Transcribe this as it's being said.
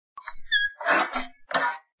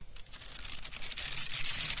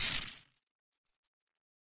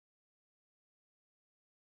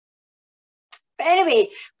But anyway,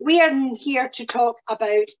 we are here to talk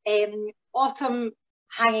about autumn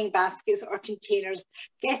hanging baskets or containers,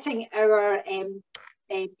 getting our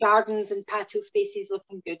gardens and patio spaces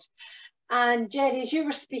looking good. And Jerry, as you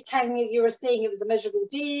were speaking, you were saying it was a miserable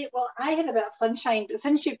day. Well, I had a bit of sunshine, but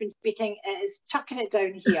since you've been speaking, it is chucking it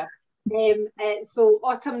down here. So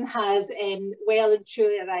autumn has well and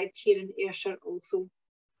truly arrived here in Ayrshire also.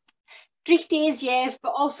 Dreich days, yes,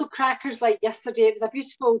 but also crackers like yesterday. It was a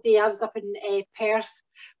beautiful day. I was up in Perth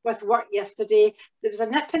with work yesterday. There was a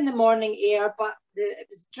nip in the morning air, but it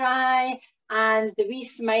was dry, and the wee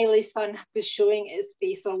smiley sun was showing its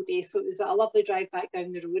face all day. So it was a lovely drive back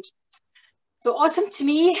down the road. So autumn to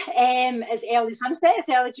me is early sunset, it's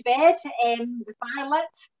early to bed, the fire lit,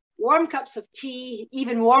 warm cups of tea,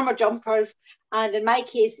 even warmer jumpers, and in my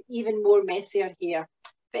case, even more messier hair.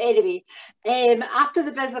 But anyway, after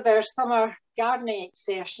the buzz of our summer gardening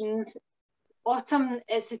exertions, autumn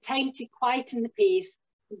is the time to quieten the pace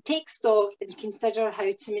and take stock and consider how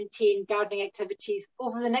to maintain gardening activities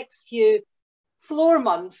over the next few slower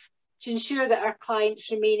months to ensure that our clients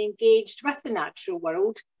remain engaged with the natural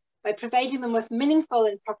world by providing them with meaningful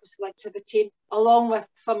and purposeful activity, along with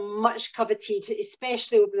some much coveted,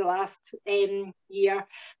 especially over the last year,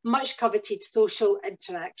 much coveted social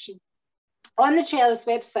interaction. On the Trellis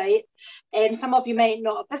website, some of you might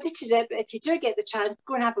not have visited it, but if you do get the chance,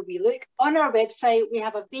 go and have a wee look. On our website, we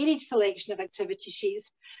have a varied selection of activity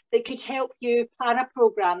sheets that could help you plan a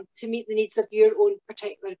programme to meet the needs of your own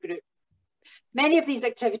particular group. Many of these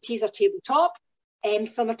activities are tabletop,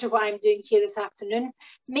 similar to what I'm doing here this afternoon,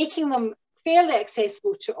 making them fairly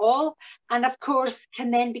accessible to all, and of course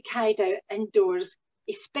can then be carried out indoors,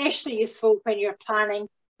 especially useful when you're planning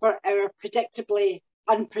for our predictably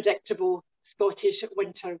unpredictable Scottish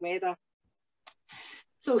winter weather.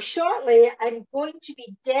 So shortly, I'm going to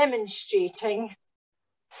be demonstrating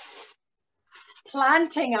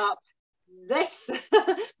planting up this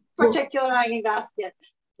particular hanging basket.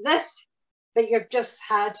 This that you've just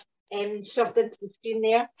had shoved into the screen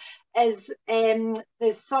there is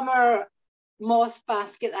the summer moss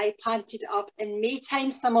basket I planted up in May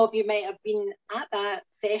time. Some of you might have been at that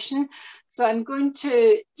session. So I'm going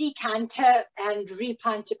to decant it and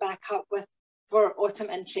replant it back up for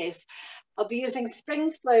autumn interest. I'll be using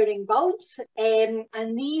spring flowering bulbs, and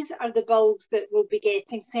these are the bulbs that we'll be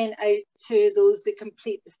getting sent out to those that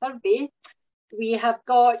complete the survey. We have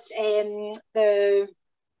got the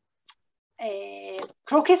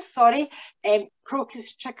crocus,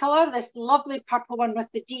 crocus tricolour, this lovely purple one with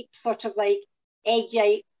the deep sort of like egg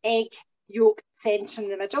yolk centre in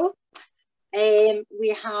the middle.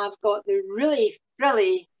 We have got the really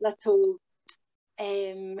frilly little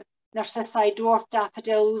Narcissi dwarf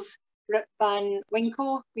daffodils, Rip Van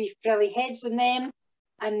Winkle, wee frilly heads in them,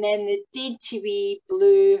 and then the dainty wee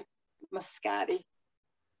blue muscari.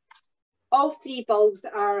 All three bulbs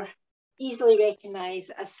are easily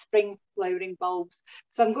recognised as spring flowering bulbs.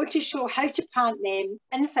 So I'm going to show how to plant them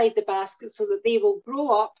inside the basket so that they will grow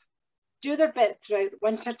up, do their bit throughout the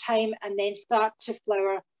winter time, and then start to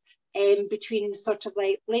flower between sort of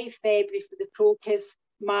like late February for the crocus,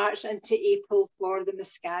 March into April for the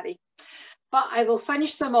muscari. But I will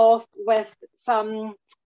finish them off with the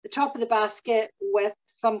top of the basket with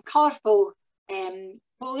some colourful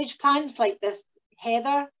foliage plants like this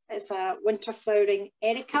heather. It's a winter flowering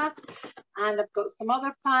erica, and I've got some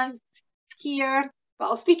other plants here, but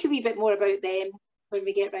I'll speak a wee bit more about them when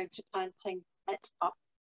we get around to planting it up.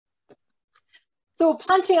 So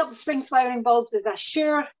planting up the spring flowering bulbs is a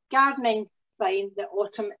sure gardening sign that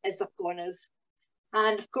autumn is upon us.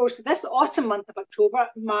 And of course, this autumn month of October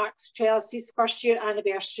marks Trellis's first year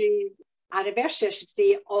anniversary, I should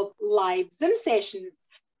say, of live Zoom sessions.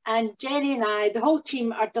 And Jenny and I, the whole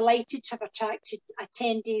team, are delighted to have attracted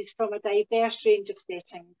attendees from a diverse range of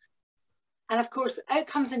settings. And of course,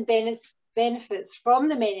 outcomes and benefits from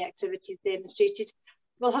the many activities demonstrated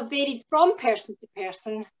will have varied from person to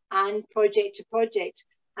person and project to project.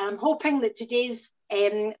 And I'm hoping that today's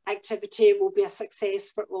activity will be a success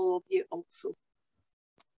for all of you also.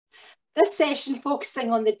 This session,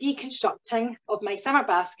 focusing on the deconstructing of my summer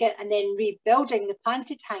basket and then rebuilding the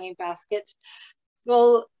planted hanging basket,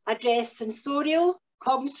 will address sensorial,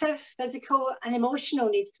 cognitive, physical and emotional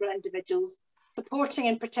needs for individuals, supporting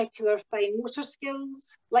in particular fine motor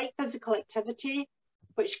skills, light physical activity,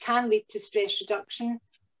 which can lead to stress reduction,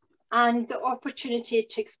 and the opportunity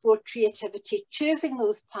to explore creativity, choosing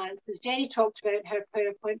those plants, as Jenny talked about in her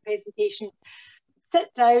PowerPoint presentation.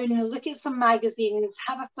 Sit down, look at some magazines,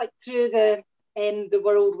 have a flick through the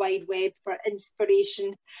World Wide Web for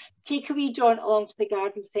inspiration, take a wee jaunt along to the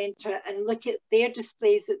garden centre and look at their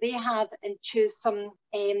displays that they have and choose some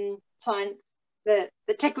plants that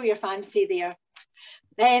tickle your fancy there.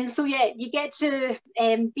 So yeah, you get to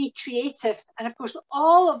be creative, and of course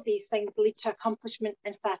all of these things lead to accomplishment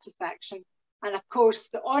and satisfaction, and of course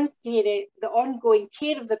the ongoing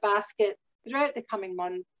care of the basket throughout the coming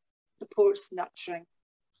month supports nurturing.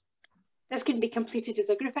 This can be completed as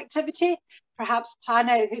a group activity, perhaps plan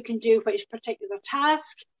out who can do which particular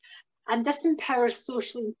task, and this empowers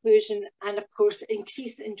social inclusion and of course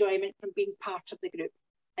increased enjoyment from being part of the group.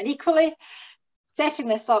 And equally, setting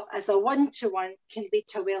this up as a one-to-one can lead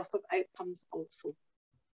to a wealth of outcomes also.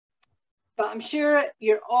 But I'm sure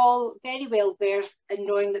you're all very well versed in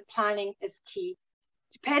knowing that planning is key.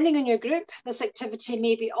 Depending on your group, this activity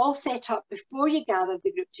may be all set up before you gather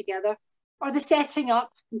the group together, or the setting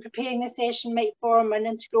up and preparing the session might form an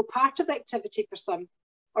integral part of the activity for some,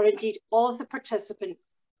 or indeed all of the participants.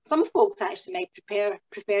 Some folks actually might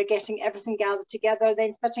prefer getting everything gathered together,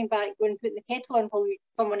 then sitting back, going and putting the kettle on while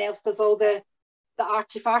someone else does all the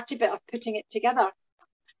arty-farty bit of putting it together.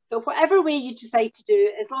 But whatever way you decide to do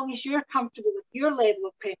it, as long as you're comfortable with your level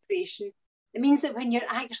of preparation, it means that when you're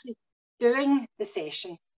actually doing the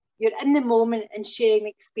session, you're in the moment and sharing the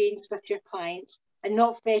experience with your client and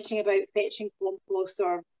not fretting about fetching compost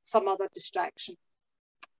or some other distraction.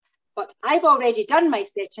 But I've already done my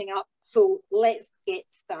setting up, so let's get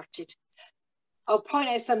started. I'll point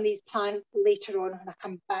out some of these plans later on when I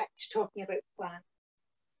come back to talking about plans.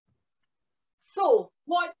 So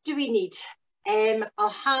what do we need?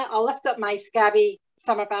 I'll lift up my Scabby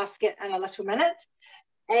summer basket in a little minute.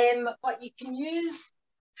 But you can use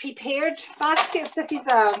prepared baskets. This is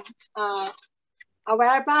a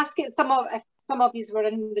wire basket. Some of you were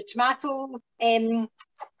in the tomato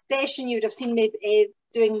session. You would have seen me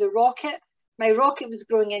doing the rocket. My rocket was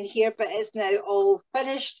growing in here, but it's now all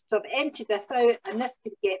finished. So I've emptied this out, and this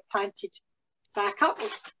could get planted back up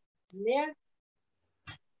in there.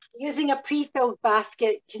 Using a pre-filled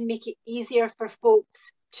basket can make it easier for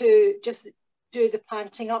folks to just do the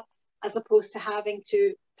planting up as opposed to having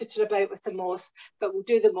to put it about with the moss, but we'll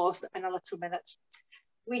do the moss in a little minute.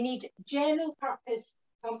 We need general purpose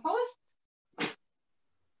compost.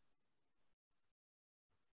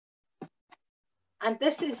 And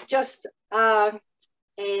this is just a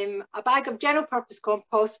bag of general purpose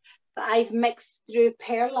compost that I've mixed through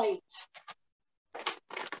perlite.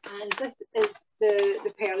 And this is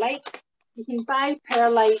the perlite. You can buy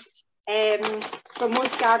perlite from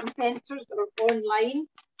most garden centres or online,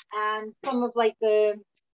 and some of like the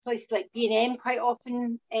places like B&M quite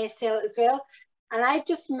often sell it as well. And I've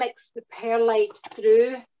just mixed the perlite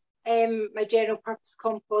through my general purpose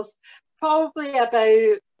compost, probably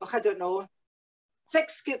about, I don't know,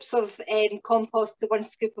 6 scoops of compost to 1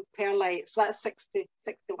 scoop of perlite. So that's 60,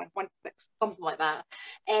 61, 1 6, something like that.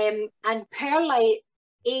 And perlite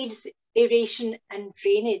aids aeration and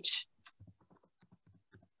drainage.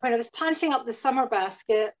 When I was planting up the summer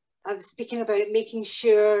basket, I was speaking about making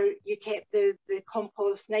sure you kept the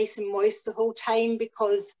compost nice and moist the whole time,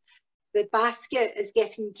 because the basket is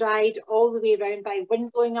getting dried all the way around by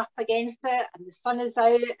wind blowing up against it, and the sun is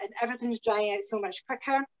out and everything's drying out so much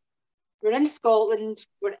quicker. We're in Scotland,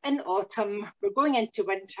 we're in autumn, we're going into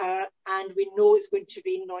winter, and we know it's going to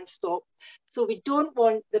rain non-stop. So we don't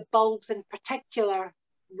want the bulbs in particular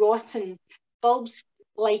rotten. Bulbs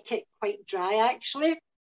like it quite dry actually.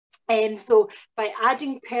 So by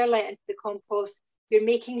adding perlite into the compost, you're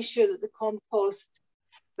making sure that the compost,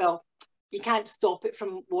 well, you can't stop it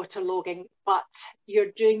from waterlogging, but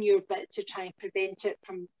you're doing your bit to try and prevent it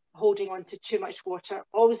from holding on to too much water,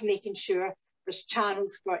 always making sure there's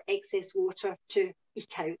channels for excess water to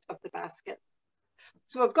eke out of the basket.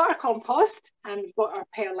 So we've got our compost and we've got our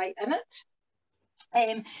perlite in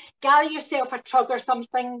it. Gather yourself a trug or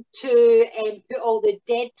something to put all the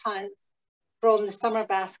dead plants from the summer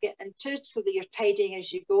basket into it, so that you're tidying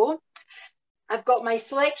as you go. I've got my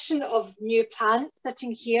selection of new plants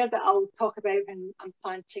sitting here that I'll talk about when I'm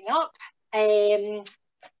planting up.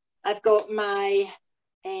 I've got my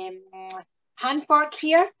hand fork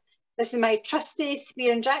here. This is my trusty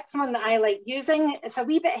Spear and Jackson one that I like using. It's a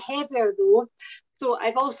wee bit heavier though. So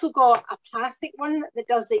I've also got a plastic one that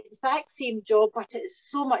does the exact same job, but it is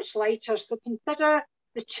so much lighter. So consider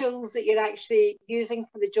the tools that you're actually using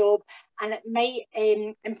for the job, and it might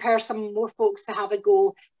empower some more folks to have a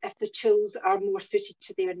go if the tools are more suited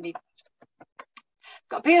to their needs.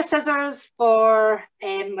 Got a pair of scissors for,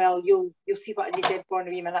 well, you'll see what I need them for in a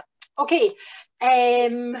wee minute. Okay,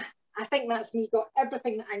 I think that's me got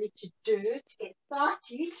everything that I need to do to get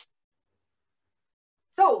started.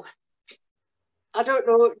 So, I don't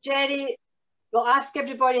know, Jerry, we'll ask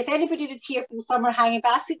everybody, if anybody was here for the summer hanging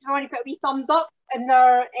basket, do you want to put a wee thumbs up in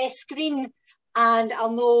their screen, and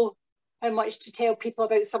I'll know how much to tell people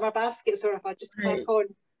about summer baskets, or if I just crack on.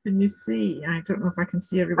 Can you see? I don't know if I can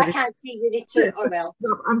see I everybody. can't see you need to. Oh well.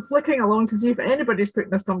 I'm flicking along to see if anybody's putting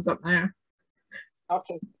their thumbs up now.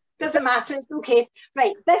 Okay. Doesn't matter, it's okay.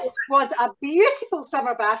 Right, this was a beautiful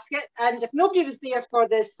summer basket, and if nobody was there for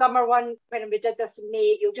the summer one when we did this in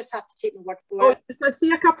May, you'll just have to take my word for it. Yes, I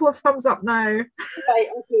see a couple of thumbs up now. Right,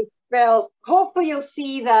 okay. Well, hopefully you'll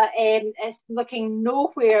see that it's looking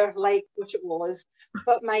nowhere like what it was.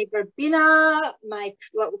 But my verbena, my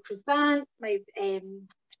little chrysanthemum, my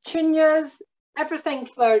petunias, everything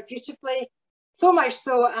flowered beautifully. So much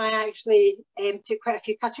so I actually took quite a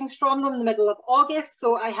few cuttings from them in the middle of August.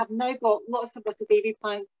 So I have now got lots of little baby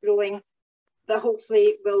plants growing that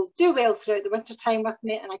hopefully will do well throughout the winter time with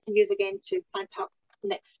me, and I can use again to plant up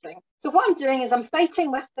next spring. So what I'm doing is I'm fighting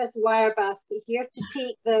with this wire basket here to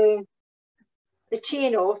take the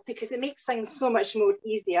chain off, because it makes things so much more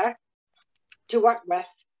easier to work with.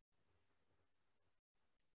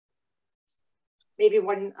 Maybe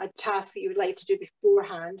a task that you would like to do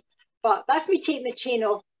beforehand. But that's me taking the chain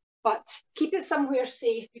off, but keep it somewhere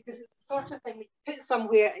safe, because it's the sort of thing you put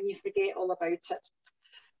somewhere and you forget all about it.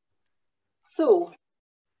 So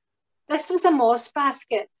this was a moss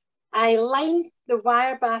basket. I lined the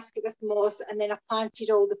wire basket with moss, and then I planted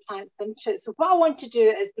all the plants into it. So what I want to do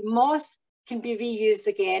is the moss can be reused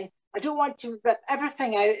again. I don't want to rip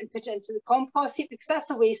everything out and put it into the compost heap, because that's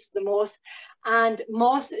a waste of the moss. And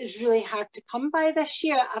moss is really hard to come by this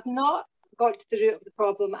year. I've not got to the root of the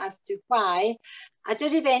problem as to why. I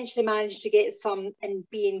did eventually manage to get some in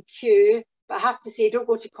B&Q, but I have to say, don't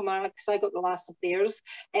go to Kilmarnock because I got the last of theirs.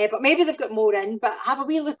 But maybe they've got more in, but have a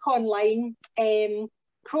wee look online.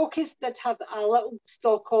 Crocus did have a little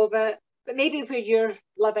stock of it, but maybe where you're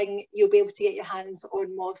living, you'll be able to get your hands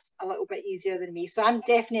on moss a little bit easier than me. So I'm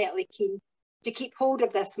definitely keen to keep hold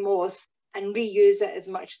of this moss and reuse it as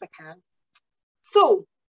much as I can. So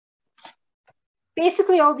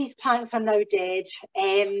basically all these plants are now dead.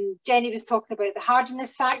 Jenny was talking about the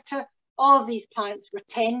hardiness factor. All of these plants were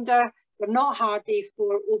tender. They're not hardy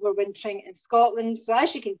for overwintering in Scotland. So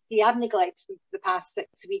as you can see, I've neglected them for the past 6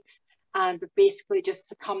 weeks, and we've basically just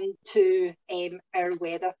succumbed to our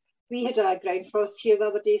weather. We had a ground frost here the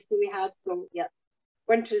other day, so yeah,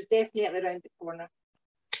 winter is definitely around the corner.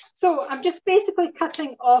 So I'm just basically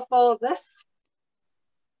cutting off all of this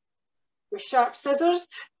with sharp scissors.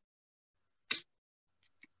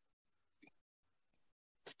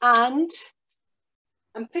 And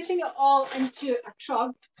I'm putting it all into a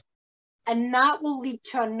trug, and that will lead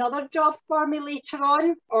to another job for me later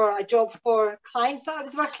on, or a job for clients that I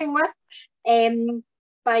was working with,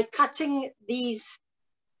 by cutting these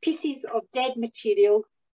pieces of dead material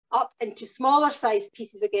up into smaller size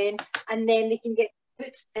pieces again, and then they can get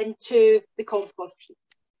put into the compost heap.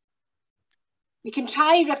 You can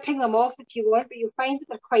try ripping them off if you want, but you'll find that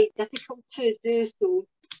they're quite difficult to do so.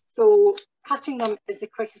 So cutting them is the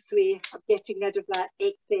quickest way of getting rid of that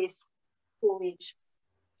excess foliage.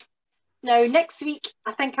 Now, next week,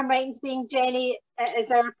 I think I'm right in saying, Jenny, it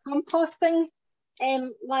is our composting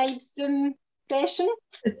live Zoom session.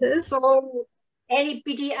 It is. So any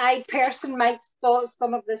beady-eyed person might spot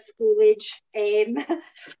some of this foliage in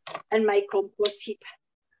my compost heap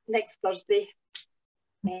next Thursday.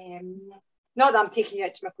 Not that I'm taking it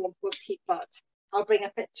out to my compost heap, but I'll bring a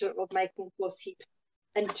picture of my compost heap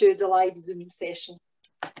into the live Zoom session.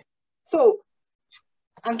 So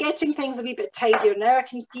I'm getting things a wee bit tidier now. I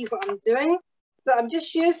can see what I'm doing. So I'm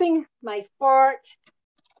just using my fork,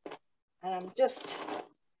 and I'm just,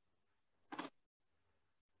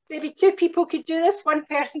 maybe 2 people could do this. One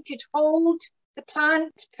person could hold the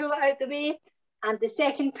plant, pull it out the way, and the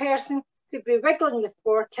second person could be wiggling the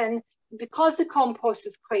fork in. Because the compost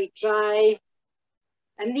is quite dry,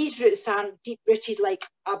 and these roots aren't deep rooted like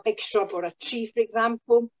a big shrub or a tree, for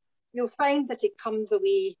example, you'll find that it comes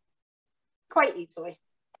away quite easily.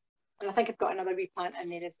 And I think I've got another wee plant in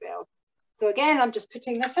there as well. So again, I'm just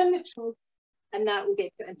putting this in the trove, and that will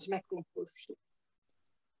get put into my compost heap.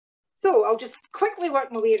 So I'll just quickly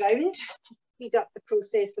work my way around to speed up the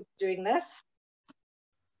process of doing this.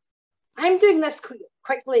 I'm doing this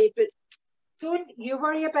quickly, but don't you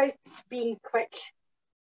worry about being quick.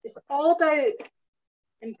 It's all about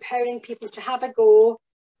empowering people to have a go.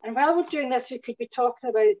 And while we're doing this, we could be talking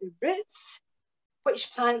about the roots,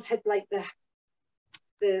 which plants had like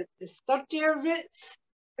the sturdier roots,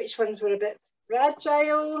 which ones were a bit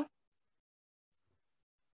fragile.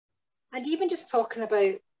 And even just talking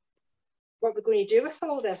about what we're going to do with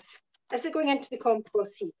all this. Is it going into the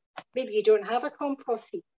compost heap? Maybe you don't have a compost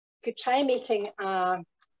heap. You could try making a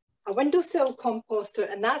windowsill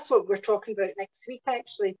composter, and that's what we're talking about next week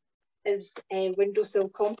actually. is windowsill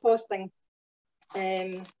composting.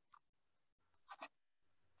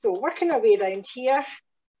 So working our way around here.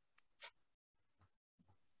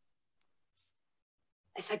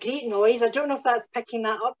 It's a great noise. I don't know if that's picking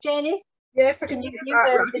that up, Jenny. Yes, I can hear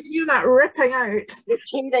that. I can hear that ripping out. The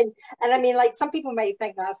tearing. And I mean, like, some people might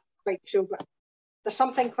think that's quite cruel, but there's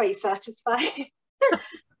something quite satisfying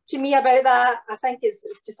to me about that. I think it's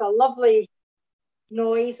just a lovely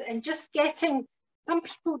noise, and just getting, some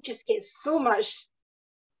people just get so much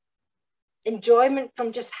enjoyment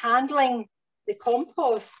from just handling the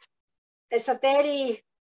compost. It's a very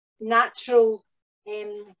natural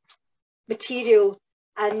material,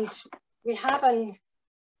 and we have an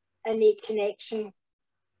innate connection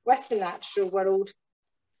with the natural world.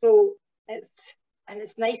 So it's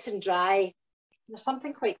nice and dry. There's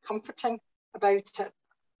something quite comforting about it.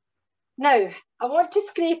 Now, I want to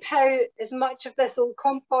scrape out as much of this old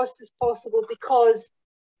compost as possible, because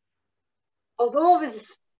although I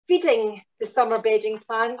was feeding the summer bedding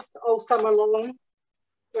plants all summer long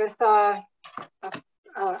with a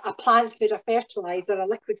plant food, a fertiliser, a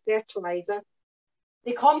liquid fertiliser,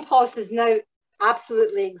 the compost is now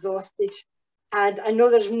absolutely exhausted, and I know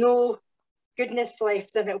there's no goodness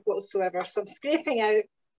left in it whatsoever. So I'm scraping out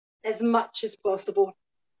as much as possible.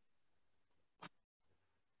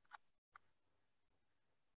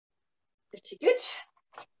 Pretty good.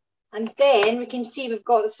 And then we can see we've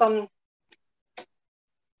got some,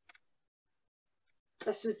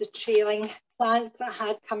 this was the trailing plants that I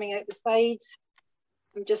had coming out the sides.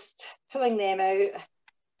 I'm just pulling them out.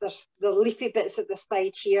 There's the leafy bits at the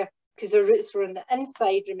side here because the roots were on the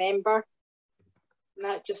inside, remember. And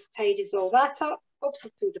that just tidies all that up. Oops, I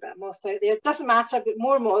pulled a bit of moss out there. Doesn't matter, I've got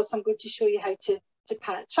more moss. I'm going to show you how to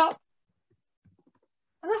patch up.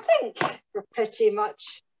 And I think we're pretty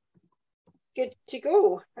much good to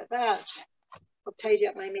go at that. I'll tidy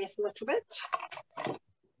up my mess a little bit.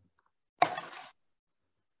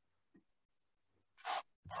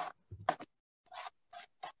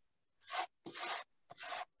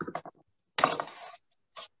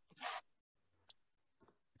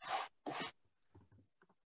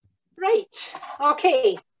 Right,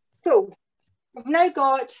 okay, so we've now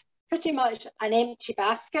got pretty much an empty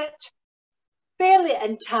basket, fairly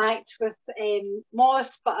intact with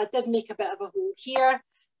moss, but I did make a bit of a hole here.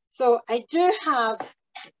 So I do have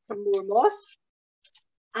some more moss,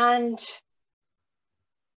 and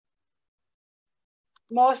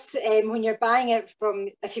moss, when you're buying it from,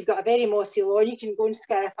 if you've got a very mossy lawn, you can go and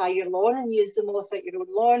scarify your lawn and use the moss at your own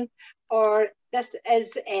lawn, or this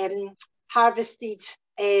is harvested,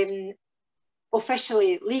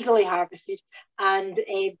 officially, legally harvested and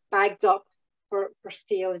bagged up for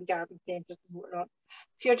sale in garden centres and whatnot.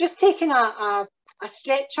 So you're just taking a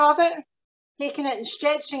stretch of it, taking it and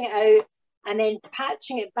stretching it out, and then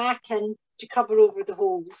patching it back in to cover over the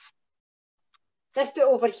holes. This bit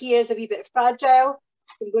over here is a wee bit fragile.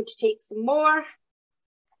 I'm going to take some more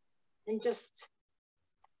and just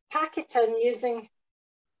pack it in using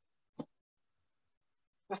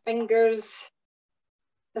my fingers.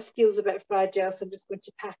 This feels a bit fragile, so I'm just going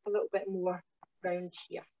to pack a little bit more around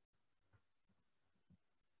here.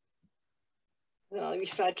 There's another wee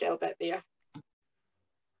fragile bit there.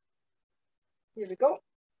 Here we go.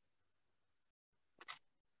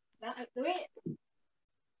 That out the way.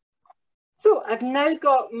 So I've now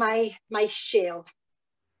got my shell.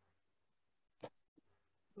 I'm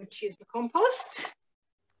going to use my compost.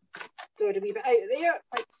 Throw it a wee bit out there,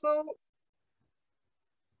 like so.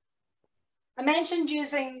 I mentioned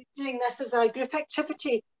doing this as a group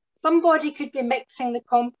activity. Somebody could be mixing the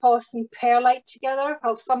compost and perlite together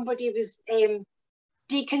while somebody was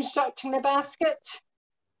deconstructing the basket,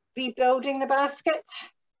 rebuilding the basket.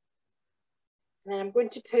 And then I'm going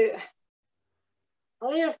to put a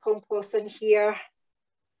layer of compost in here.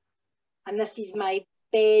 And this is my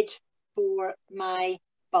bed for my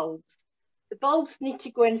bulbs. The bulbs need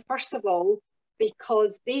to go in first of all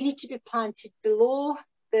because they need to be planted below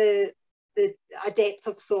a depth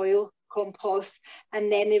of soil compost, and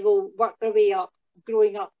then they will work their way up,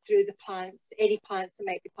 growing up through the plants, any plants that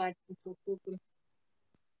might be planted in top of them.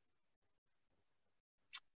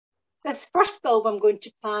 This first bulb I'm going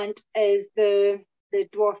to plant is the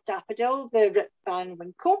dwarf daffodil, the Rip Van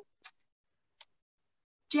Winkle.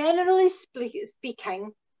 Generally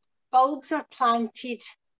speaking, bulbs are planted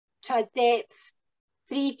to a depth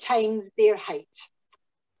 3 times their height.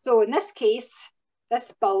 So in this case, this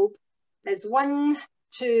bulb is 1,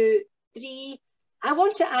 2, 3. I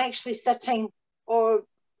want it actually sitting or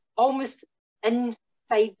almost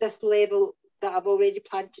inside this level that I've already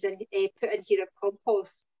planted and put in here of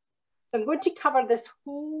compost. So I'm going to cover this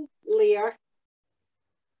whole layer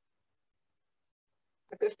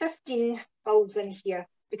I've got 15 bulbs in here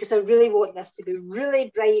because I really want this to be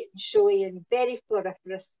really bright and showy and very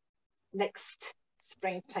floriferous next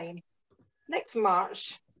springtime. Next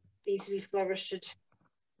March, these wee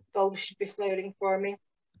bulbs should be flowering for me.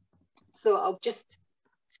 So I'll just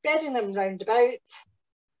spreading them round about.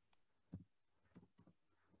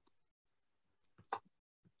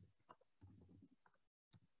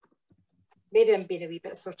 Maybe I'm being a wee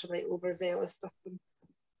bit sort of like overzealous with them.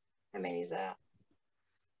 How many is that?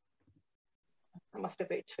 I must have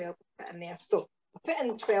about 12 put in there. So I'll put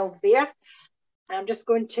in 12 there. And I'm just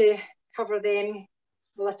going to cover them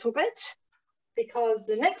a little bit because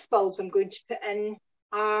the next bulbs I'm going to put in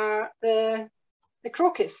are the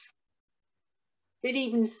crocus. They're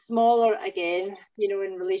even smaller again, you know,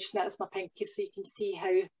 in relation, that's my pinky, so you can see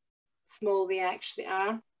how small they actually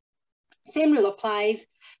are. Same rule applies.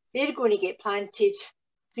 They're going to get planted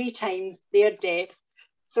 3 times their depth.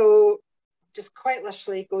 So just quite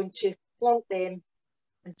literally going to plonk them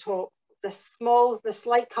on top of this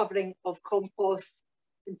light covering of compost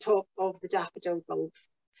on top of the daffodil bulbs.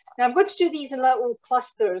 Now I'm going to do these in little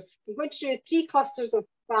clusters. I'm going to do 3 clusters of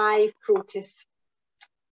 5 crocus,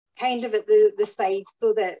 kind of at the side,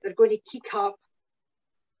 so that they're going to kick up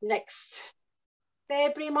next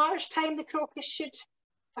February, March time. The crocus should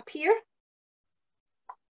appear.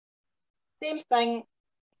 Same thing.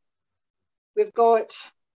 We've got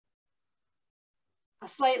a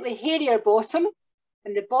slightly hairier bottom,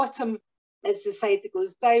 and the bottom is the side that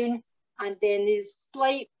goes down, and then there's a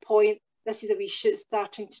slight point. This is a wee shoot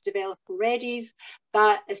starting to develop already.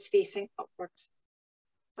 That is facing upwards.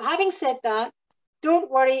 But having said that, don't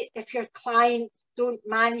worry if your clients don't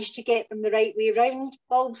manage to get them the right way round.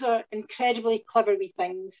 Bulbs are incredibly clever wee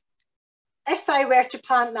things. If I were to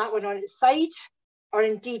plant that one on its side, or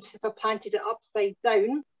indeed if I planted it upside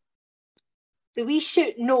down, the wee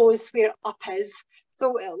shoot knows where up is,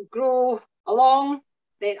 so it'll grow along,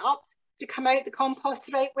 then up to come out the compost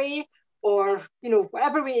the right way, or, you know,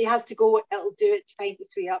 whatever way it has to go, it'll do it to find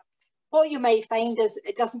its way up. What you might find is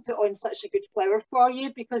it doesn't put on such a good flower for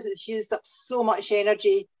you because it's used up so much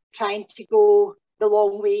energy trying to go the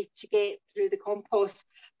long way to get through the compost.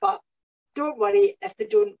 But don't worry if they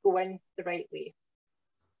don't go in the right way.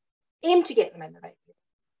 Aim to get them in the right way.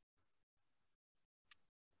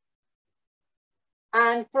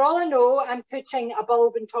 And for all I know, I'm putting a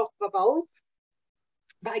bulb on top of a bulb.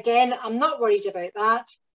 But again, I'm not worried about that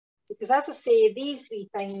because, as I say, these wee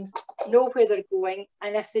things know where they're going.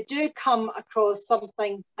 And if they do come across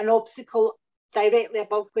something, an obstacle directly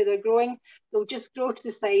above where they're growing, they'll just grow to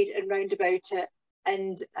the side and round about it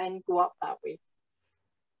and go up that way.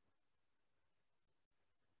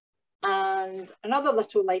 And another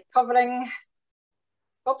little light covering.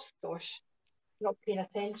 Oops, gosh, not paying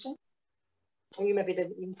attention. Oh, you maybe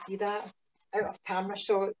didn't even see that. Out of camera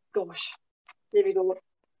shot. Gosh, there we go.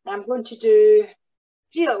 I'm going to do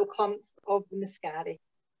 3 little clumps of the muscari,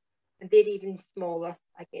 and they're even smaller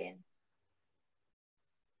again.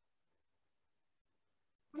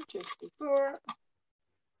 1, 2, 3, 4.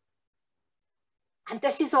 And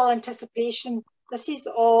this is all anticipation. This is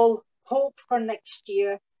all hope for next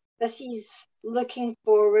year. This is looking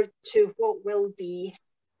forward to what will be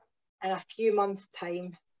in a few months'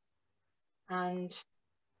 time. And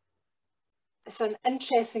it's an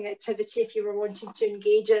interesting activity if you were wanting to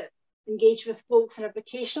engage with folks in a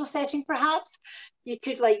vocational setting, perhaps. You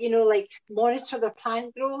could, like, you know, like monitor their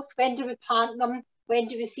plant growth. When do we plant them? When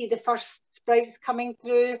do we see the first sprouts coming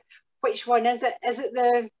through? Which one is it? Is it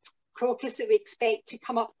the crocus that we expect to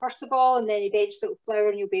come up first of all, and then eventually it'll flower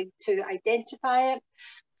and you'll be able to identify it?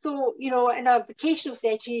 So, you know, in a vocational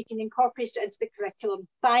setting, you can incorporate it into the curriculum.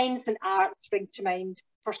 Science and art spring to mind,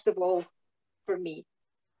 first of all, for me.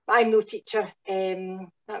 But I'm no teacher.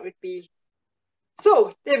 That would be.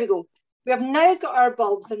 So there we go. We have now got our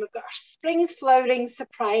bulbs and we've got our spring flowering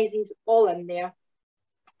surprises all in there.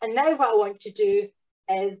 And now what I want to do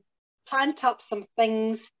is plant up some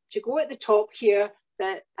things to go at the top here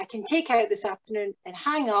that I can take out this afternoon and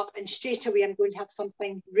hang up, and straight away I'm going to have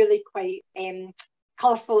something really quite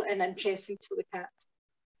colourful and interesting to look at.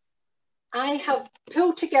 I have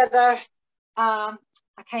pulled together a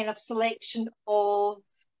kind of selection of,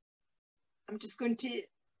 I'm just going to,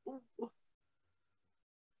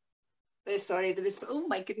 sorry, there was, oh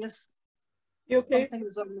my goodness. You okay? Something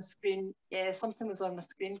was on the screen. Yeah, something was on the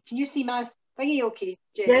screen. Can you see my thingy okay,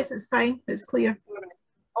 Jen? Yes, it's fine. It's clear.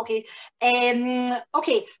 Okay.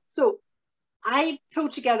 Okay, so I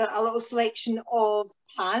pulled together a little selection of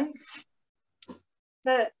plants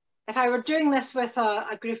that if I were doing this with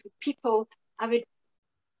a group of people, I would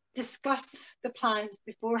discuss the plants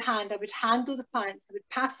beforehand. I would handle the plants, I would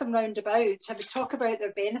pass them round about, I would talk about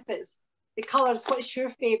their benefits, the colours. What's your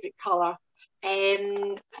favourite colour?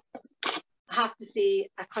 I have to say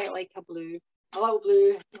I quite like a blue. A little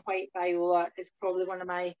blue and white viola is probably one of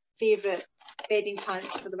my favourite bedding plants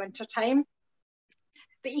for the winter time.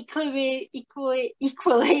 But equally,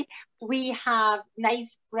 we have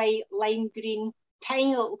nice, bright, lime green,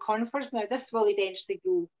 tiny little conifers. Now, this will eventually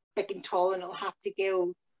grow big and tall and it'll have to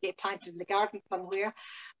get planted in the garden somewhere.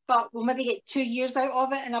 But we'll maybe get 2 years out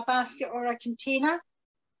of it in a basket or a container.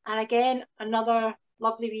 And again, another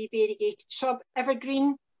lovely wee variegated shrub,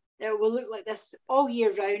 evergreen. It will look like this all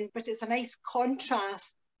year round, but it's a nice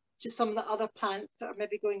contrast to some of the other plants that are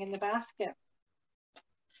maybe going in the basket.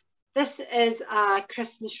 This is a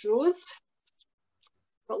Christmas rose.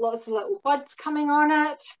 Got lots of little buds coming on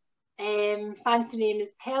it. Fancy name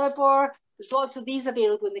is hellebore. There's lots of these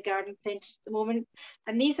available in the garden centres at the moment.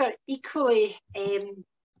 And these are equally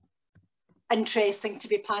interesting to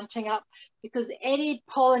be planting up, because any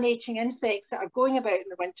pollinating insects that are going about in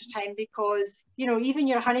the winter time, because you know, even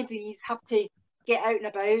your honeybees have to get out and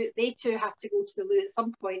about, they too have to go to the loo at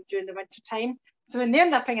some point during the winter time. So when they're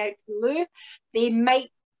nipping out to the loo, they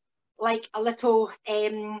might like a little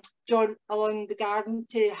jaunt along the garden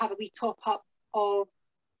to have a wee top up of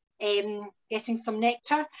getting some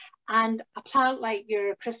nectar, and a plant like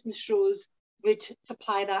your Christmas rose would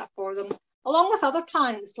supply that for them, along with other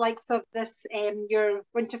plants like this, your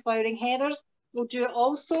winter flowering heathers will do it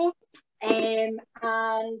also. And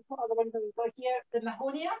what other ones have we got here? The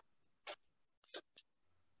Mahonia.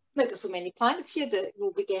 Look at so many plants here that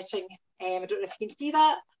we'll be getting. I don't know if you can see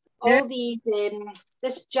that. All these,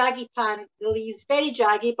 this jaggy plant, the leaves very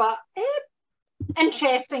jaggy, but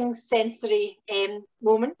interesting sensory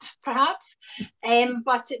moment perhaps.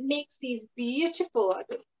 But it makes these beautiful.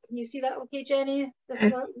 Can you see that okay, Jenny?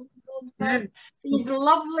 These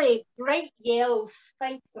lovely bright yellow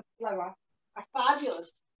spikes of flower are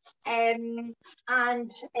fabulous. And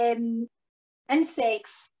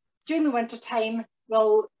insects during the winter time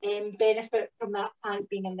will benefit from that plant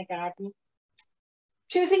being in the garden.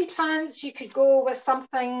 Choosing plants, you could go with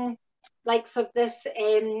something like this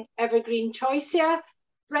evergreen choicea,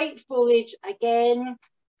 bright foliage again,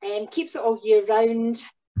 keeps it all year round,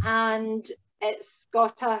 and it's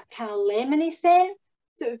got a kind of lemony scent,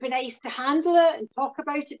 so it would be nice to handle it and talk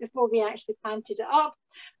about it before we actually planted it up.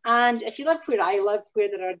 And if you live where I live, where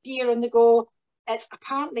there are deer on the go, it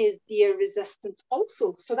apparently is deer resistant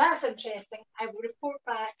also, so that's interesting. I will report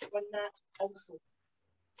back on that also.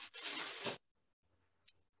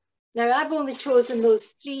 Now, I've only chosen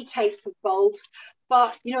those 3 types of bulbs,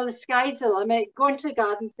 but you know, the sky's the limit. Go into the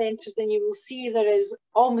garden centres and you will see there is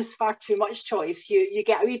almost far too much choice. You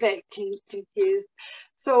get a wee bit confused.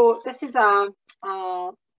 So this is a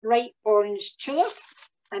bright orange tulip,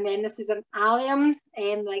 and then this is an allium,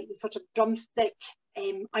 like the sort of drumstick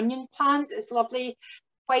onion plant. It's lovely,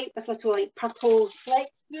 white with little like purple flecks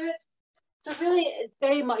through it. So really, it's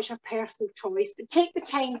very much a personal choice, but take the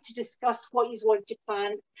time to discuss what you want to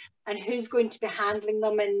plant and who's going to be handling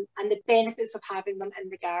them, and the benefits of having them in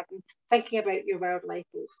the garden, thinking about your wildlife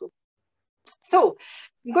also. So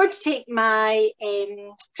I'm going to take my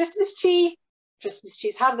Christmas tree. Christmas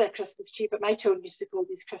trees, hardly a Christmas tree, but my children used to call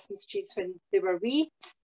these Christmas trees when they were wee.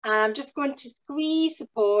 I'm just going to squeeze the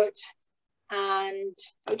pot, and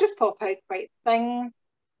I'll just pop out quite thin.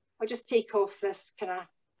 I'll just take off this kind of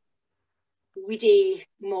weedy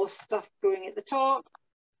moss stuff growing at the top,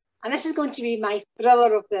 and this is going to be my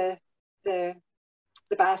thriller of the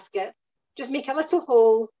basket. Just make a little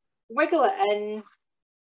hole, wiggle it in,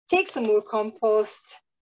 take some more compost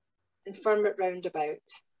and firm it round about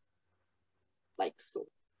like so.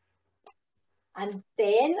 And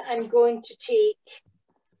then I'm going to take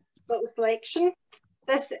a little selection.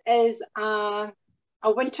 This is a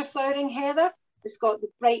winter flowering heather. It's got the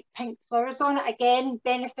bright pink flowers on it. Again,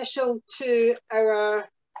 beneficial to our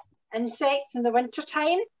insects in the winter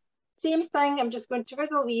time. Same thing, I'm just going to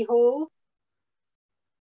wiggle a wee hole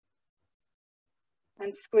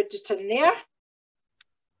and squidge it in there.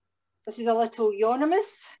 This is a little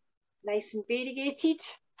Euonymus, nice and variegated.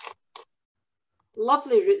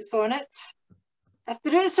 Lovely roots on it. If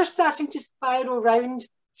the roots are starting to spiral round,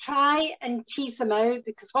 try and tease them out,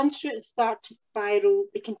 because once roots start to spiral,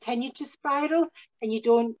 they continue to spiral, and you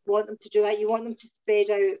don't want them to do that. You want them to spread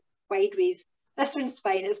out wideways. This one's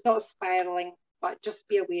fine, it's not spiraling, but just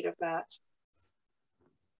be aware of that.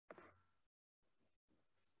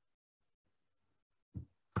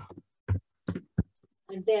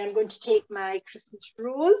 And then I'm going to take my Christmas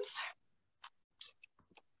rose.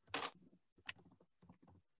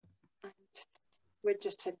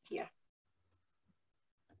 just in here.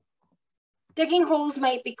 Digging holes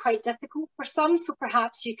might be quite difficult for some, so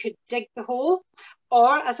perhaps you could dig the hole,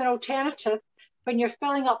 or as an alternative, when you're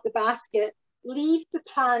filling up the basket, leave the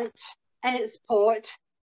plant in its pot,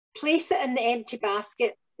 place it in the empty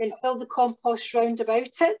basket, then fill the compost round about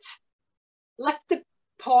it. Lift the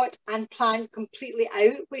pot and plant completely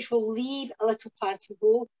out, which will leave a little planting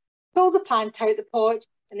hole. Pull the plant out the pot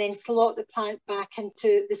and then slot the plant back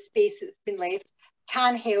into the space that's been left.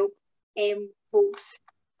 Can help folks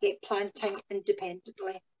get planting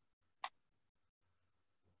independently.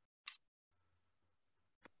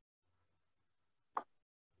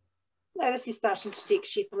 Now this is starting to take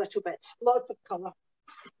shape a little bit. Lots of colour.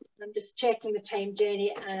 I'm just checking the time,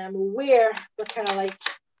 Jenny, and I'm aware we're kind of like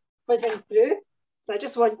whizzing through. So I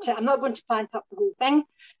just want to, I'm not going to plant up the whole thing.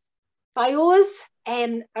 Violas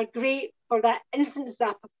are great for that instant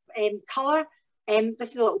zap of colour.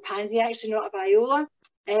 This is a little pansy, actually, not a viola.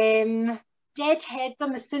 Deadhead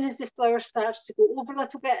them as soon as the flower starts to go over a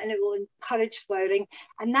little bit, and it will encourage flowering.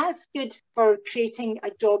 And that's good for creating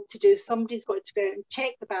a job to do. Somebody's got to go out and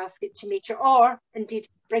check the basket to make sure, or indeed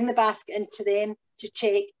bring the basket into them to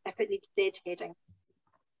check if it needs deadheading.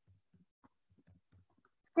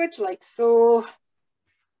 Squidge like so.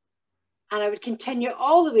 And I would continue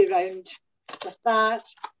all the way around with that,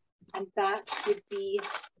 and that would be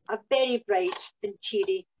a very bright and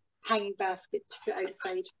cheery hanging basket to put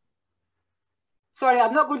outside. Sorry,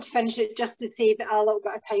 I'm not going to finish it, just to save it a little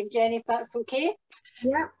bit of time, Jenny, if that's okay.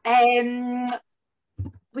 Yeah.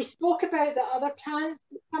 We spoke about the other plant,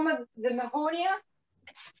 some of the Mahonia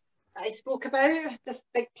I spoke about, this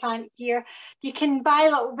big plant here. You can buy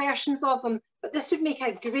little versions of them, but this would make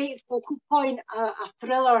a great focal point, a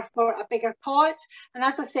thriller for a bigger pot. And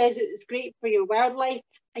as I said, it's great for your wildlife.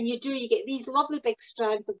 And you get these lovely big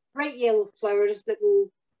strands of bright yellow flowers that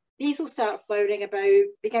these will start flowering about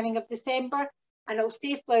beginning of December, and it'll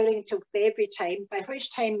stay flowering until February time, by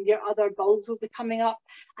which time your other bulbs will be coming up,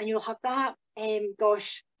 and you'll have that,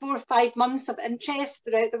 gosh, 4 or 5 months of interest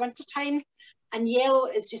throughout the winter time. And yellow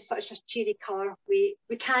is just such a cheery colour. We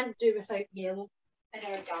can't do without yellow in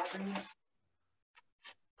our gardens.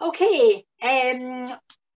 Okay,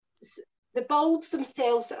 the bulbs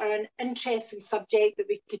themselves are an interesting subject that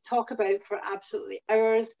we could talk about for absolutely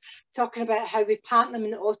hours, talking about how we plant them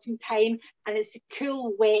in the autumn time, and it's the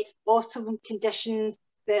cool, wet autumn conditions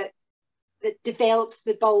that develops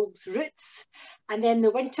the bulb's roots. And then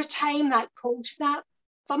the winter time, that cold snap,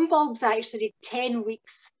 some bulbs actually need 10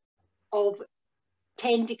 weeks of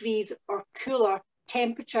 10 degrees or cooler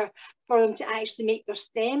temperature for them to actually make their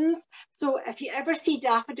stems. So if you ever see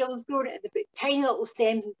daffodils growing at the tiny little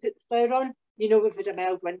stems and put the flower on, you know we've had a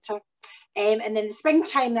mild winter. And then the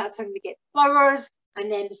springtime, that's when we get flowers. And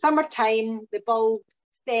then the summertime, the bulb,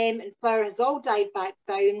 stem and flower has all died back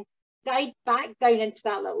down into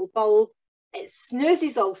that little bulb. It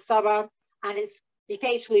snoozes all summer, and it's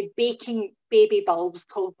effectively baking baby bulbs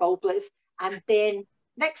called bulblets. And then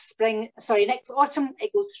next autumn,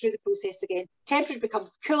 it goes through the process again. Temperature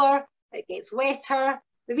becomes cooler, it gets wetter,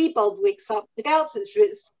 the wee bulb wakes up, develops its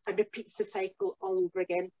roots, and repeats the cycle all over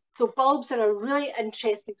again. So bulbs are a really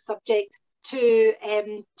interesting subject to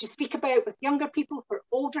speak about with younger people. For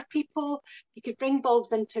older people, you could bring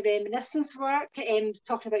bulbs into reminiscence work,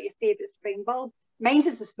 talking about your favourite spring bulb. Mine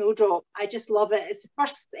is a snowdrop. I just love it. It's the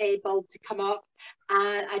first bulb to come up,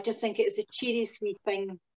 and I just think it is the cheeriest wee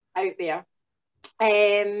thing out there.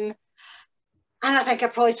 And I think I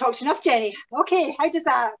probably talked enough, Jenny. Okay, how does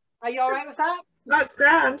that? Are you all right with that? That's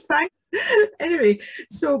grand, thanks. Anyway,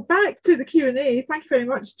 so back to the Q&A. Thank you very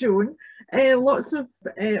much, Joan. Lots of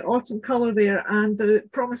autumn colour there, and the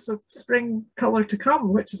promise of spring colour to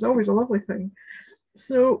come, which is always a lovely thing.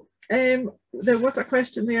 So there was a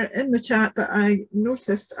question there in the chat that I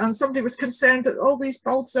noticed, and somebody was concerned that all these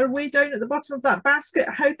bulbs are way down at the bottom of that basket.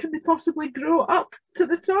 How can they possibly grow up to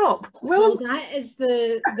the top? Well, that is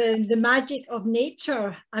the magic of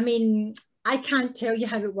nature. I mean, I can't tell you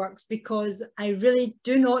how it works because I really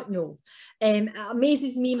do not know. It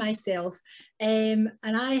amazes me myself. And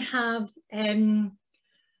I have,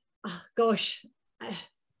 oh gosh,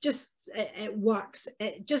 it works.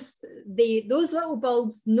 Those little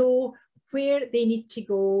bulbs know where they need to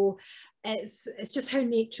go. It's just how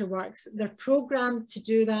nature works. They're programmed to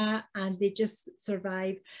do that, and they just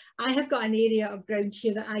survive. I have got an area of ground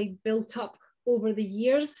here that I built up over the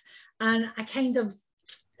years, and I kind of,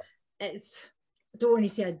 I don't want to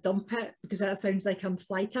say I dump it because that sounds like I'm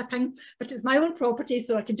fly tipping, but it's my own property,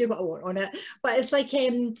 so I can do what I want on it. But it's like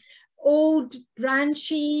old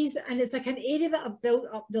branches, and it's like an area that I've built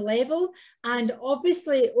up the level. And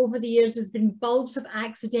obviously over the years there's been bulbs have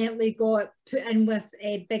accidentally got put in with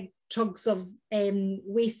big trucks of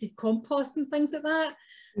wasted compost and things like that.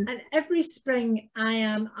 And every spring I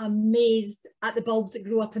am amazed at the bulbs that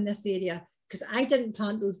grow up in this area, because I didn't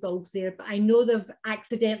plant those bulbs there, but I know they've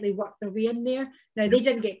accidentally worked their way in there. Now, they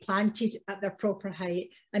didn't get planted at their proper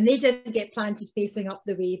height, and they didn't get planted facing up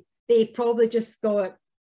the way. They probably just got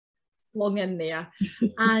flung in there.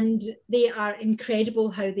 And they are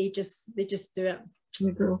incredible how they just do it. There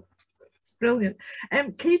you go. Brilliant.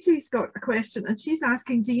 Katie's got a question, and she's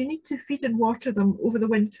asking, do you need to feed and water them over the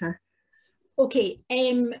winter? Okay,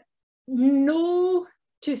 no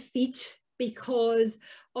to feed, because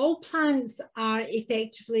all plants are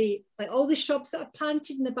effectively, like all the shrubs that are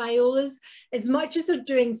planted in the violas, as much as they're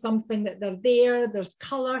doing something that they're there, there's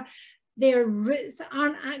colour, their roots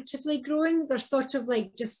aren't actively growing. They're sort of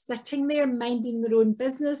like just sitting there minding their own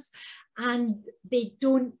business, and they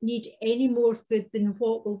don't need any more food than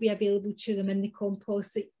what will be available to them in the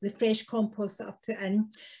compost, the fresh compost that I've put in.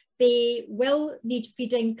 They will need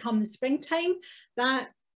feeding come the springtime. The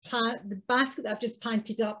basket that I've just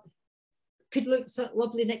planted up could look so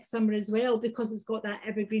lovely next summer as well, because it's got that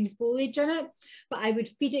evergreen foliage in it. But I would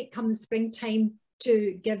feed it come the springtime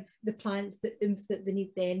to give the plants the oomph that they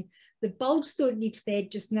need then. The bulbs don't need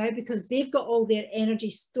fed just now, because they've got all their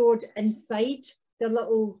energy stored inside their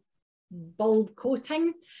little bulb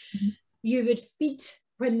coating. Mm-hmm. You would feed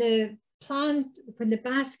when the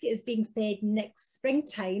basket is being fed next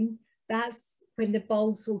springtime. That's when the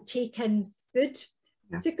bulbs will take in food,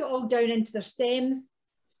 soak it all down into their stems,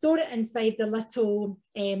 store it inside the little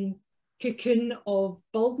cocoon of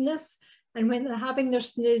bulbness, and when they're having their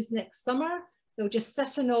snooze next summer, they'll just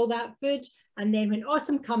sit in all that food, and then when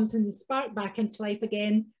autumn comes, when they spark back into life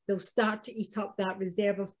again, they'll start to eat up that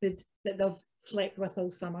reserve of food that they've slept with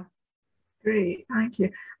all summer. Great, thank you.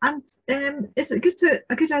 And is it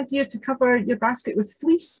a good idea to cover your basket with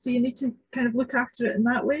fleece? Do you need to kind of look after it in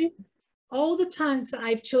that way? All the plants that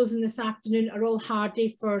I've chosen this afternoon are all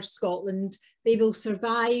hardy for Scotland. They will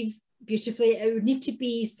survive beautifully. It would need to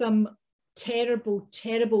be some terrible,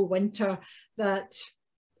 terrible winter that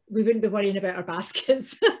we wouldn't be worrying about our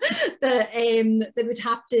baskets that would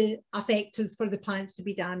have to affect us for the plants to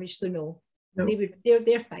be damaged. So no.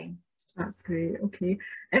 They're fine. That's great. Okay.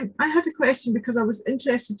 I had a question because I was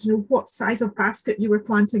interested to know what size of basket you were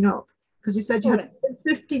planting up, because you said you had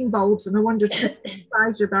 15 bulbs, and I wondered what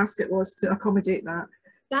size your basket was to accommodate that.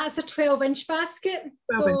 That's a 12-inch basket,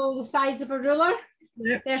 so the size of a ruler,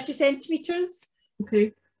 30 centimetres.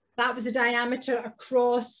 Okay. That was the diameter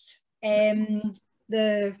across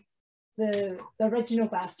the original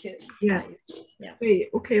basket. Yeah. Great.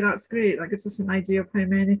 Okay, that's great. That gives us an idea of how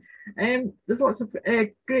many. There's lots of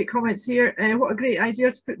great comments here. What a great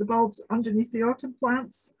idea to put the bulbs underneath the autumn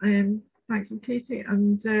plants. Thanks from Katie.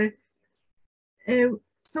 And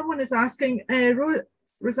someone is asking,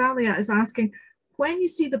 Rosalia is asking, when you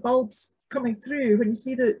see the bulbs coming through, when you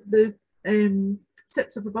see the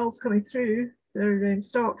tips of the bulbs coming through their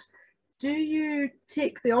stalks, do you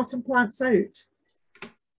take the autumn plants out?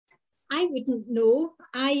 I wouldn't know.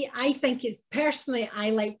 I think it's personally, I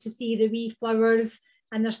like to see the wee flowers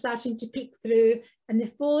and they're starting to peek through, and the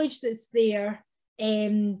foliage that's there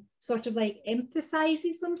sort of like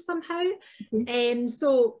emphasizes them somehow. Mm-hmm.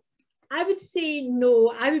 So I would say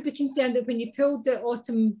no. I would be concerned that when you pulled the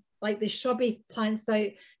autumn, like the shrubby plants out,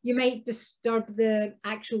 you might disturb the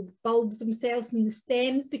actual bulbs themselves and the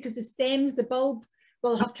stems, because the bulb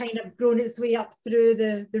will have kind of grown its way up through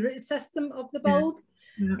the root system of the bulb.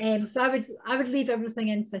 Yeah. So I would leave everything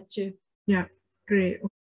in situ. Yeah, great.